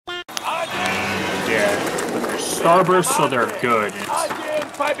starburst, so they're good.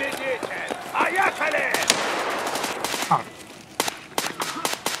 Huh.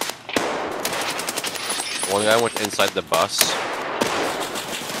 One guy went inside the bus.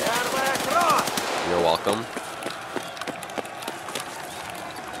 You're welcome.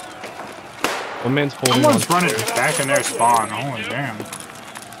 One man's holding Someone's running back in their spawn. Holy damn.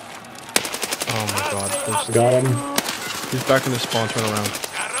 Oh my god. Got him. He's back in the spawn, turn around.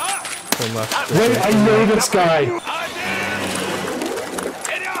 Turn left. Wait, I know this guy!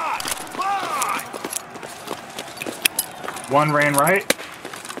 One ran right.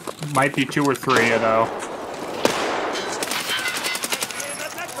 Might be 2 or 3, though.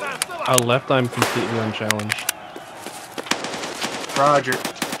 Left, I'm completely unchallenged. Roger.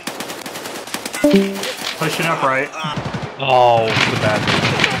 Pushing up right. Oh, the bad thing.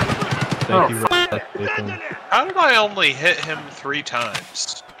 Thank you. How did I only hit him 3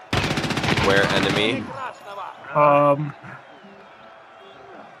 times? Where enemy?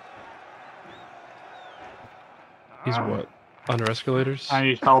 He's what? Under escalators? I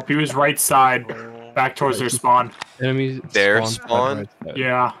need help. He was right side, back towards their spawn. Enemies Their spawn? spawn?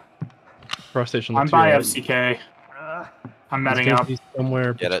 Yeah. Cross station. I'm by FCK. I'm meting up. He's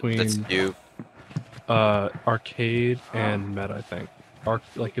somewhere Yeah, that's between you. arcade and med, I think.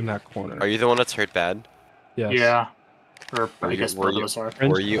 Like in that corner. Are you the one that's hurt bad? Yes. Yeah. Or I guess both of us are.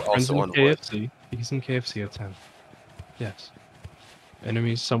 Were you also on wood? KFC? He's in KFC at 10. Yes.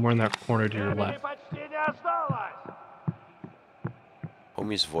 Enemies somewhere in that corner to your left.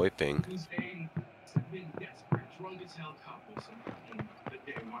 Homie's VoIPing.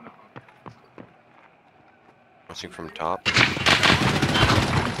 Watching from top.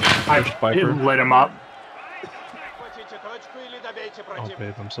 I lit him up. Oh,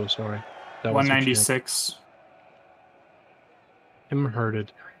 babe, I'm so sorry. That was 196. Him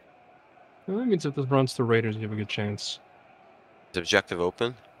hurted. Well, that means if this runs to Raiders, you have a good chance. Is objective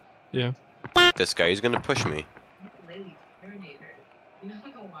open? Yeah. This guy, he's gonna push me.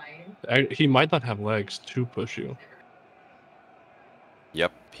 He might not have legs to push you.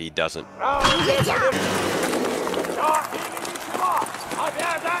 Yep, he doesn't.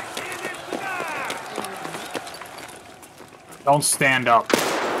 Don't stand up.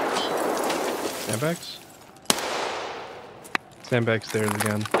 Sandbags? Sandbags stairs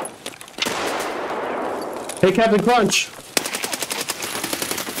again. Hey, Captain Crunch!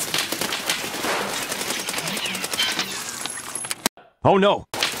 Oh no!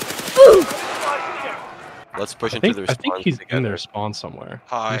 Let's push into their spawn. I think he's together. in their spawn somewhere.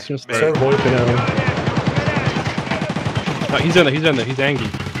 Hi. He's just Start VoIPing at him. No, he's in there, he's in there, he's angry. I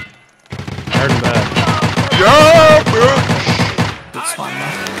heard him bad. It's fine though.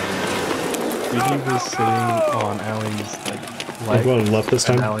 He was sitting on Allie's leg. I'm going left this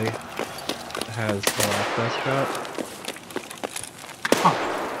time. Allie has the left vest cut.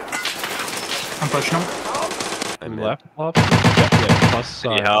 I'm pushing him. I'm Left up? Yeah, plus side.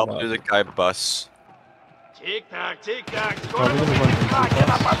 Need help? Left. There's a guy bus. Probably gonna run into the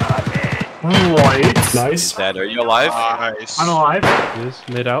Right. Nice. Dad, are you alive? Nice. I'm alive. bus. He is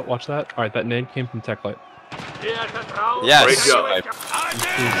mid out, watch that. Alright, that nade came from Tech Light. Yes.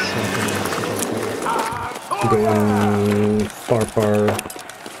 I'm going far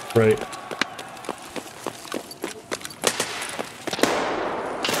right.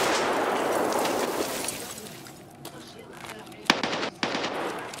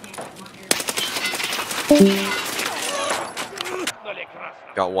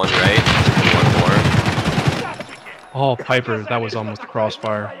 Got one right. One more. Oh, Piper, that was almost a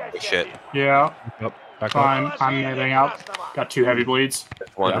crossfire. Oh, shit. Yeah. Yep, back Fine. up. I'm netting out. Got 2 heavy bleeds.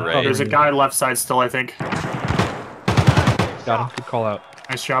 One Yeah. right. There's a guy left side still, I think. Got him, good call out.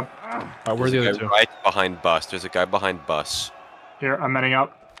 Nice job. Alright, where's the There's other a two? guy right behind bus. There's a guy behind bus. Here, I'm netting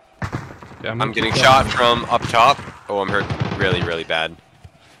up. Yeah, I'm getting shot from up top. Oh, I'm hurt really, really bad.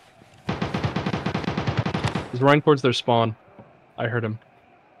 He's running towards their spawn. I heard him.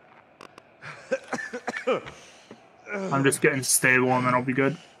 I'm just getting stable and then I'll be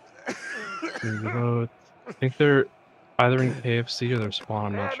good. I think they're either in KFC or their spawn,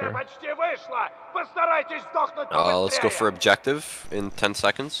 I'm not sure. Let's go for objective in 10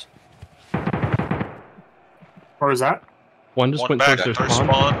 seconds. Where is that? One just One went back towards at their their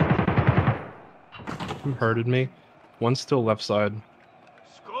spawn. spawn. Who hurted me? One's still left side.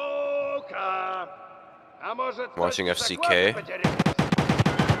 Watching FCK.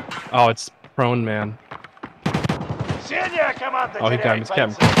 Oh, it's prone man. Oh, he got him. He's got him.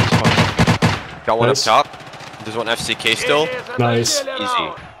 He's fine. Got one Nice. up top. There's one FCK still. Nice.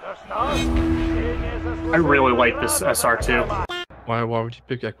 Easy. I really like this SR2. Why would you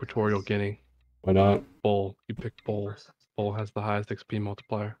pick Equatorial Guinea? Why not? Bull. You pick Bull. Bull has the highest XP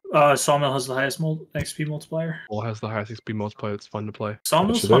multiplier. Sawmill has the highest XP multiplier. Bull has the highest XP multiplier. It's fun to play.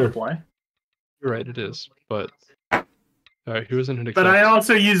 Sawmill's Gotcha fun to there. play. You're right, it is. But alright, who isn't an But I exception?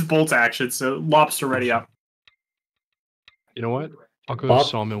 also use bolt action, so lobster ready up. You know what? I'll go Bob? to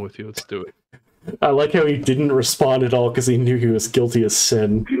Sawmill with you. Let's do it. I like how he didn't respond at all because he knew he was guilty of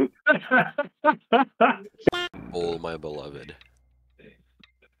sin. Oh, my beloved.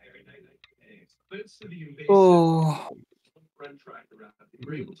 Oh, Oh.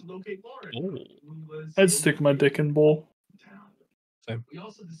 I'd stick my dick in bowl.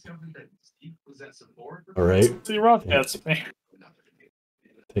 All right. See, Roth gets me.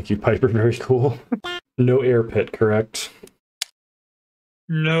 Thank you, Piper. Very cool. No air pit, correct?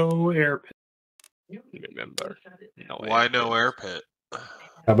 No air pit. Remember. Why no air pit?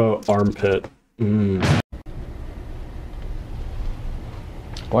 How about armpit?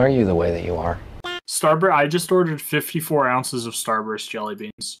 Why are you the way that you are? Starburst. I just ordered 54 ounces of Starburst jelly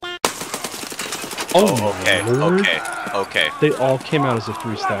beans. Oh, Okay, Lord. okay. They all came out as a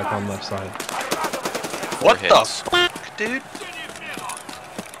 3-stack on left side. What hits. the fuck, dude?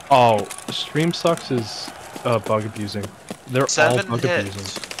 Oh, Stream Sucks is bug abusing. They're 7 all bug hits.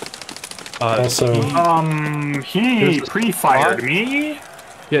 abusing. Also- He There's a pre-fired spot. me.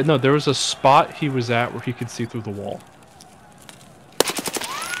 Yeah, no, there was a spot he was at where he could see through the wall.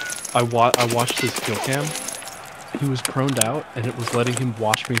 I watched his kill cam. He was proned out, and it was letting him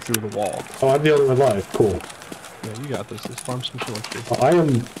watch me through the wall. Oh, I'm the only one live. Cool. Yeah, you got this. It's Farm Simulation. I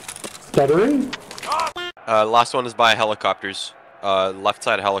am stuttering. Last one is by helicopters. Left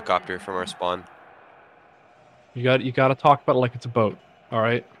side helicopter from our spawn. You gotta talk about it like it's a boat. All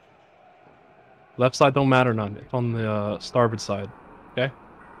right. Left side don't matter none. It's on the starboard side. Okay.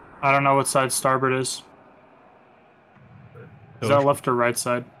 I don't know what side starboard is. Is that left or right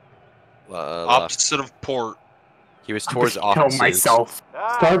side? Left. Opposite of port. He was towards Kill offices. myself.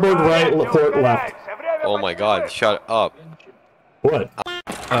 Starboard right, port left. Oh my god, shut up. What?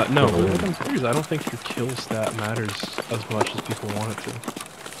 No, I'm serious. I don't think your kill stat matters as much as people want it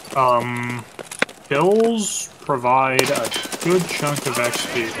to. Kills provide a good chunk of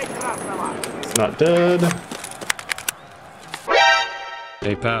XP. It's not dead.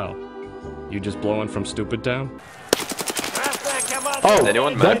 Hey pal, you just blowing from Stupid Town? Oh, Is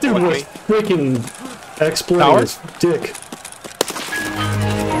anyone that dude mad with was me? freaking exploding Tower? his dick.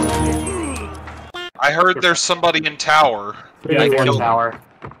 I heard there's somebody in tower. Yeah, I one killed him. tower.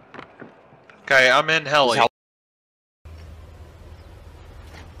 Okay, I'm in heli.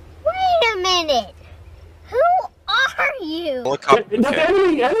 Wait a minute! Who are you? Helicopter. No,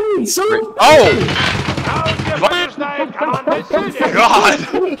 Okay. enemy, so God!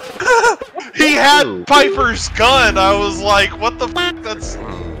 He had Piper's gun. I was like, what the fuck? That's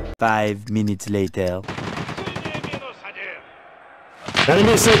 5 minutes later.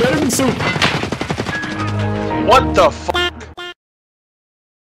 enemy soup, enemy soup. what the fuck?